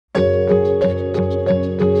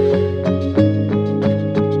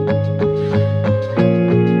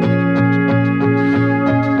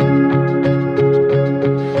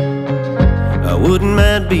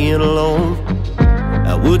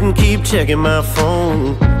checking my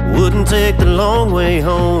phone. Wouldn't take the long way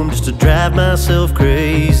home just to drive myself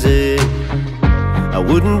crazy. I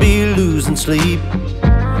wouldn't be losing sleep,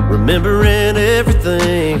 remembering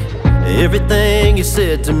everything, everything you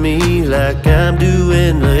said to me, like I'm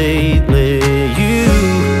doing lately.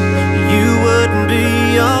 You wouldn't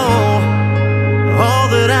be all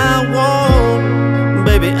that I want.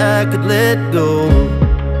 Baby, I could let go.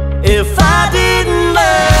 If I didn't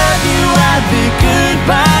love you, I'd be good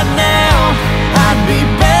by now. I'd be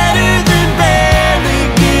better than barely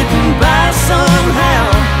getting by somehow.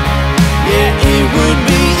 Yeah, it would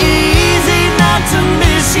be easy not to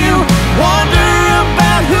miss you, wonder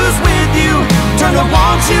about who's with you, turn to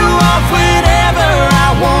want you off whenever I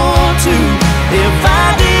want to. If I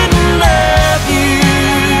didn't love you,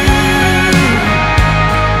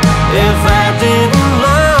 if I didn't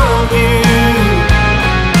love you.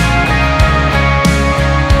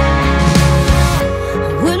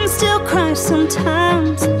 I wouldn't still cry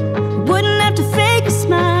sometimes, wouldn't have to fake a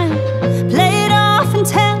smile, play it off and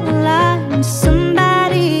tell a lie. When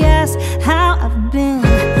somebody asks how I've been,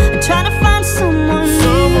 I try to find someone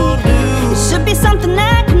new. It should be something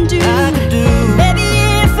I can do. Baby,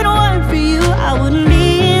 if it weren't for you, I wouldn't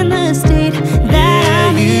be in the state that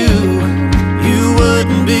I'm in. You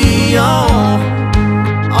wouldn't be all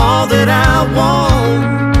that I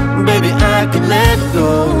want. Baby, I could let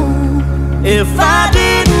go. If I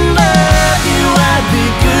didn't love you, I'd be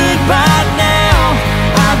good by now.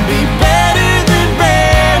 I'd be better than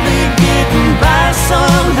barely getting by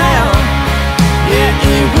somehow. Yeah,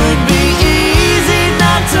 it would be easy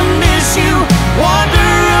not to miss you,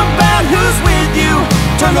 wonder about who's with you,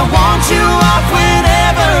 turn to want you off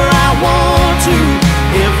whenever I want to.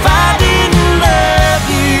 If I didn't love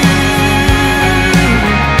you,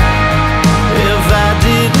 if I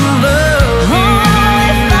didn't love you,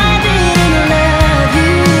 If I didn't love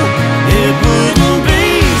you, it wouldn't be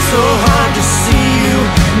so hard to see you,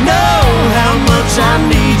 know how much I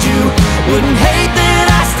need you, wouldn't hate that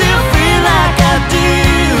I still feel like I do.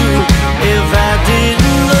 If I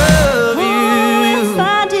didn't love you, if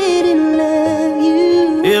I didn't love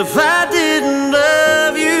you, if I didn't